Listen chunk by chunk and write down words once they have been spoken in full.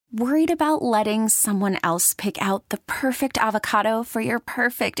Worried about letting someone else pick out the perfect avocado for your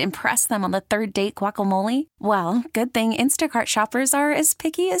perfect impress them on the third date guacamole? Well, good thing Instacart shoppers are as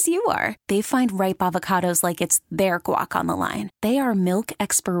picky as you are. They find ripe avocados like it's their guac on the line. They are milk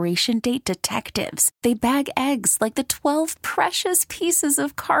expiration date detectives. They bag eggs like the 12 precious pieces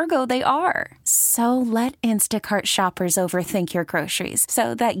of cargo they are. So let Instacart shoppers overthink your groceries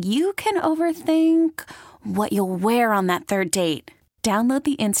so that you can overthink what you'll wear on that third date. Download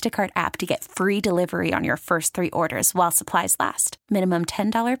the Instacart app to get free delivery on your first 3 orders while supplies last. Minimum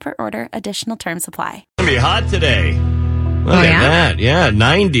 $10 per order. Additional terms apply. It's going to be hot today. Look at that. Yeah,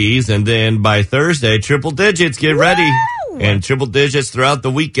 90s. And then by Thursday, triple digits. Get ready. And triple digits throughout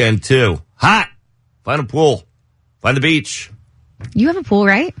the weekend, too. Hot. Find a pool. Find the beach. You have a pool,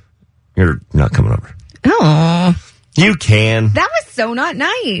 right? You're not coming over. Oh. You can. That was so not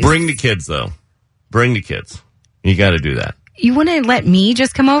nice. Bring the kids, though. Bring the kids. You got to do that. You wouldn't let me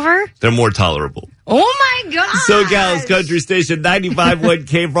just come over? They're more tolerable. Oh, my God. SoCal's Country Station 95.1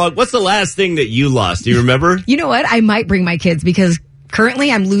 K-Frog. What's the last thing that you lost? Do you remember? You know what? I might bring my kids because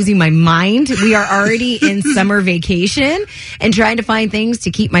currently I'm losing my mind. We are already in summer vacation and trying to find things to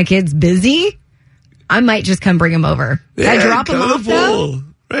keep my kids busy. I might just come bring them over. Yeah, I drop them off, though?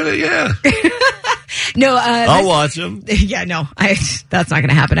 Really? Yeah. No, I'll watch them. Yeah, no, that's not going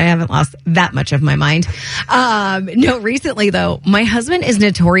to happen. I haven't lost that much of my mind. No, recently though, my husband is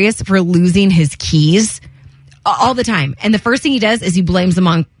notorious for losing his keys all the time. And the first thing he does is he blames them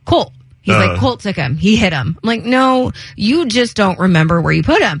on Colt. He's like, Colt took him. He hit him. I'm like, no, you just don't remember where you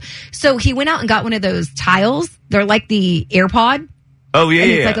put him. So he went out and got one of those tiles. They're like the AirPod. Oh, yeah,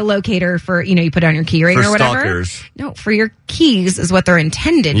 and it's like a locator for, you put on your key ring for or whatever. Stalkers. No, for your keys is what they're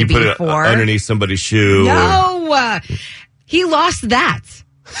intended to be for. You for. put it underneath somebody's shoe. No, he lost that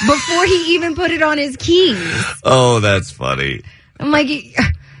before he even put it on his keys. Oh, that's funny. I'm like,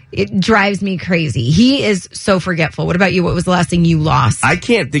 it drives me crazy. He is so forgetful. What about you? What was the last thing you lost? I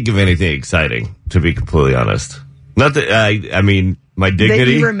can't think of anything exciting, to be completely honest. Not that, I mean, my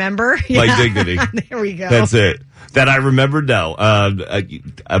dignity. That you remember? My dignity. There we go. That's it. That I remember, no.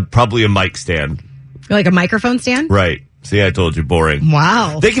 Probably a mic stand. Like a microphone stand? Right. See, I told you, boring.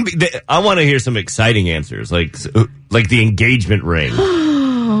 Wow. They can be. I want to hear some exciting answers, like the engagement ring.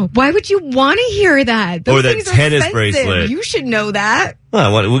 Why would you want to hear that? Those or that tennis bracelet. You should know that.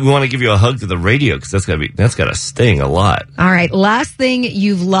 Well, we want to give you a hug to the radio because that's got to sting a lot. All right. Last thing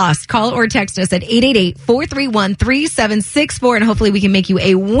you've lost. Call or text us at 888-431-3764 and hopefully we can make you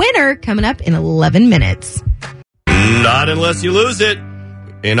a winner coming up in 11 minutes. Not unless you lose it.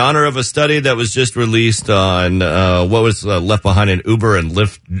 In honor of a study that was just released on what was left behind in Uber and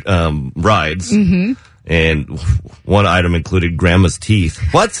Lyft rides. Mm-hmm. And one item included grandma's teeth.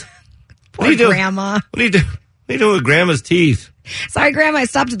 What? Poor what are you doing? Grandma. What are you doing with grandma's teeth? Sorry, Grandma, I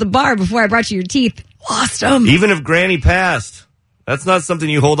stopped at the bar before I brought you your teeth. Lost them. Even if Granny passed, that's not something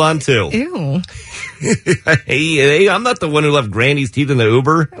you hold on to. Ew. Hey, I'm not the one who left Granny's teeth in the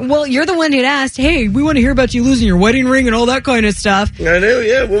Uber. Well, you're the one who'd asked, hey, we want to hear about you losing your wedding ring and all that kind of stuff. I know,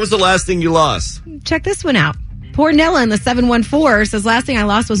 yeah. What was the last thing you lost? Check this one out. Poor Nella in the 714 says, last thing I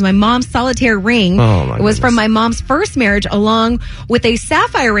lost was my mom's solitaire ring. Oh, my It was goodness. from my mom's first marriage, along with a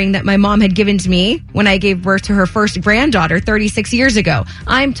sapphire ring that my mom had given to me when I gave birth to her first granddaughter 36 years ago.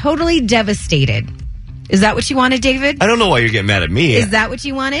 I'm totally devastated. Is that what you wanted, David? I don't know why you're getting mad at me. Is that what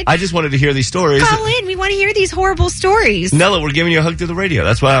you wanted? I just wanted to hear these stories. Call in. We want to hear these horrible stories. Nella, we're giving you a hug to the radio.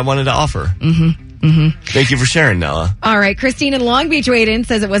 That's what I wanted to offer. Mm-hmm. Thank you for sharing, Nella. All right. Christine in Long Beach weighed in,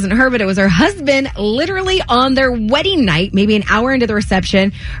 says it wasn't her, but it was her husband. Literally on their wedding night, maybe an hour into the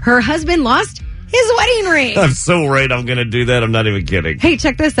reception, her husband lost his wedding ring. I'm so right I'm going to do that. I'm not even kidding. Hey,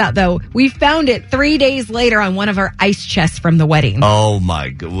 check this out, though. We found it 3 days later on one of our ice chests from the wedding. Oh, my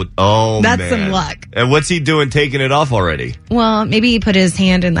God. Oh, That's man. some luck. And what's he doing taking it off already? Well, maybe he put his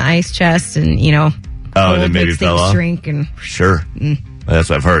hand in the ice chest and, Oh, and then maybe makes fell things off? shrink and Sure. That's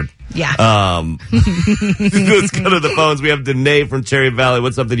what I've heard. yeah. Let's go to the phones. We have Danae from Cherry Valley.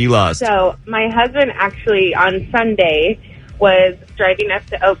 What's something you lost? So my husband actually on Sunday was driving up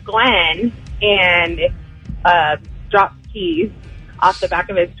to Oak Glen and dropped keys off the back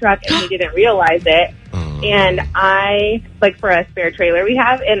of his truck and he didn't realize it. And I, for a spare trailer we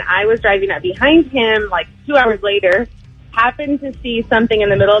have, and I was driving up behind him 2 hours later, happened to see something in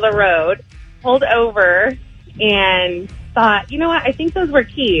the middle of the road, pulled over and thought, you know what, I think those were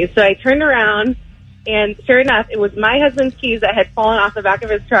keys. So I turned around, and sure enough, it was my husband's keys that had fallen off the back of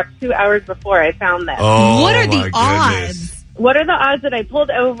his truck 2 hours before I found them. Oh, what are my the odds? goodness. What are the odds that I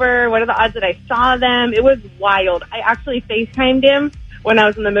pulled over? What are the odds that I saw them? It was wild. I actually FaceTimed him when I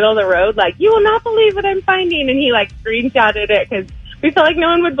was in the middle of the road, you will not believe what I'm finding. And he, screenshotted it because We felt like no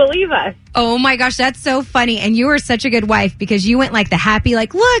one would believe us. Oh my gosh, that's so funny. And you were such a good wife because you went like the happy,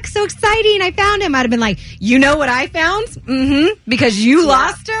 like, look, so exciting, I found him. I'd have been like, you know what I found? Because you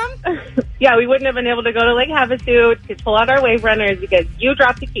lost him? Yeah, we wouldn't have been able to go to Lake Havasu to pull out our wave runners because you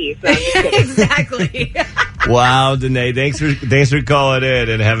dropped the keys. No, I'm just kidding. Exactly. Wow, Danae, thanks for calling in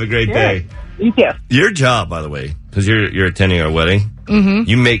and have a great day. You too. Your job, by the way, because you're attending our wedding,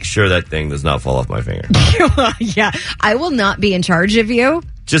 you make sure that thing does not fall off my finger. Yeah, I will not be in charge of you.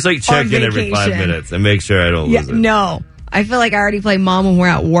 Just like check in every 5 minutes and make sure I don't lose it. No, I feel like I already play mom when we're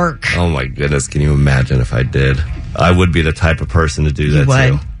at work. Oh my goodness, can you imagine if I did? I would be the type of person to do that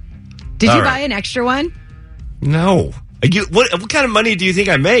would. too. Did All you right. buy an extra one? No. What kind of money do you think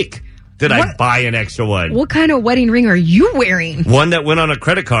I make? Did I buy an extra one? What kind of wedding ring are you wearing? One that went on a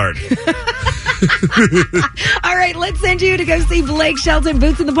credit card. All right, let's send you to go see Blake Shelton.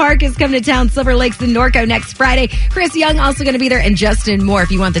 Boots in the Park is coming to town, Silver Lakes in Norco next Friday. Chris Young also going to be there, and Justin Moore. If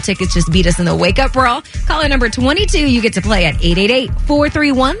you want the tickets, just beat us in the Wake Up Brawl. Caller number 22, you get to play at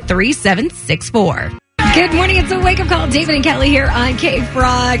 888-431-3764. Good morning. It's a wake-up call. David and Kelly here on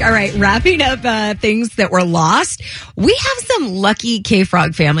K-Frog. All right, wrapping up things that were lost. We have some lucky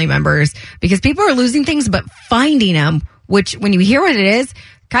K-Frog family members because people are losing things but finding them, which when you hear what it is,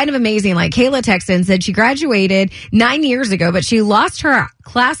 kind of amazing. Like Kayla texted and said she graduated 9 years ago, but she lost her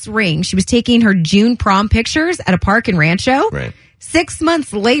class ring. She was taking her June prom pictures at a park in Rancho. Right. 6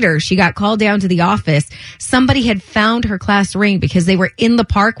 months later, she got called down to the office. Somebody had found her class ring because they were in the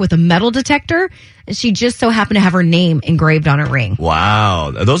park with a metal detector, and she just so happened to have her name engraved on her ring.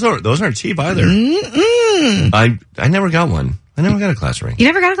 Wow. Those aren't cheap either. I never got one. I never got a class ring. You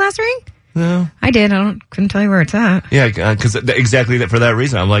never got a class ring? No. I did. Couldn't tell you where it's at. Yeah, because exactly for that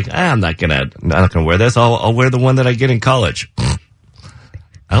reason. I'm like, I'm not gonna wear this. I'll wear the one that I get in college. I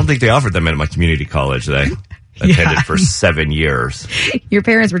don't think they offered them at my community college that I attended for 7 years. Your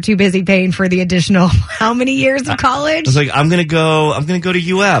parents were too busy paying for the additional how many years of college? I was like, I'm gonna go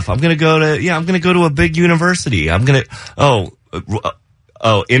to UF. I'm gonna go to a big university.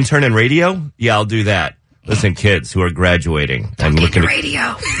 Intern in radio? Yeah, I'll do that. Listen, kids who are graduating and looking at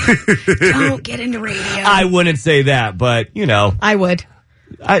radio. Don't get into radio. I wouldn't say that, but I would.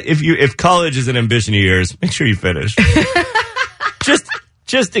 If college is an ambition of yours, make sure you finish.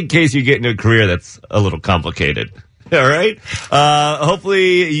 just in case you get into a career that's a little complicated. All right.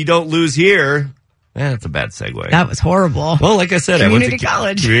 Hopefully you don't lose here. That's a bad segue. That was horrible. Well, like I said, Community I went to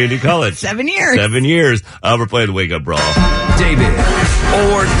college. Community college. 7 years. 7 years. We're playing the Wake Up Brawl. David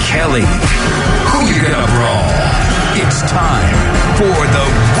or Kelly, who you gonna brawl? It's time for the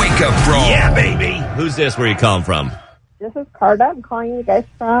Wake Up Brawl. Yeah, baby. Who's this? Where are you calling from? This is Carla. I'm calling you guys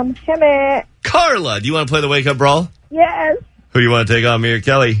from Hemet. Carla, do you want to play the Wake Up Brawl? Yes. Who you want to take on, me or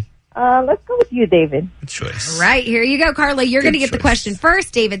Kelly? Let's go with you, David. Good choice. Right, here you go, Carla. You're going to get the question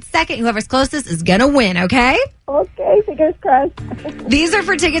first. David second. Whoever's closest is going to win, okay? Okay, fingers crossed. These are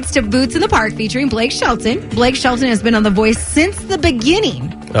for tickets to Boots in the Park featuring Blake Shelton. Blake Shelton has been on The Voice since the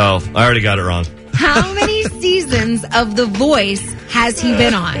beginning. Oh, I already got it wrong. How many seasons of The Voice has he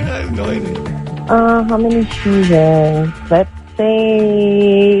been on? I have no idea. How many seasons? Let's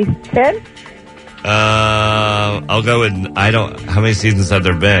say 10. I'll go with, how many seasons have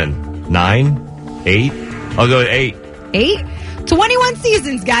there been? 9? 8? I'll go with 8. 8? 21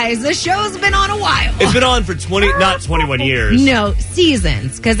 seasons, guys. The show's been on a while. It's been on for not 21 years. No,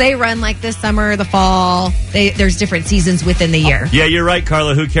 seasons, because they run like the summer, the fall. There's different seasons within the year. Yeah, you're right,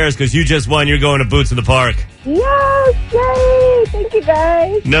 Carla. Who cares? Because you just won. You're going to Boots in the Park. Yes, yay! Thank you,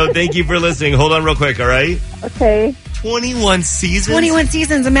 guys. No, thank you for listening. Hold on real quick, all right? Okay. 21 seasons? 21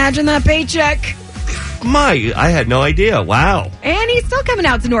 seasons. Imagine that paycheck. I had no idea. Wow. And he's still coming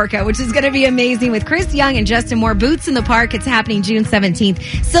out to Norco, which is going to be amazing with Chris Young and Justin Moore. Boots in the Park. It's happening June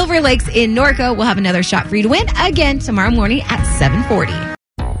 17th. Silver Lakes in Norco. We'll have another shot for you to win again tomorrow morning at 7:40.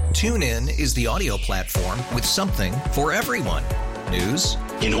 TuneIn is the audio platform with something for everyone. News.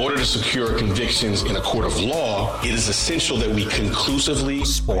 In order to secure convictions in a court of law, it is essential that we conclusively.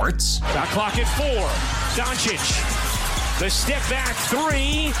 Sports. Shot clock at 4. Doncic. The step back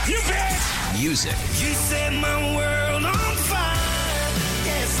 3. You bet. Music. You set my world on fire.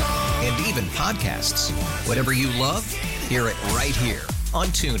 Yes, and even podcasts. Whatever you love, hear it right here on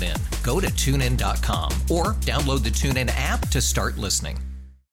TuneIn. Go to TuneIn.com or download the TuneIn app to start listening.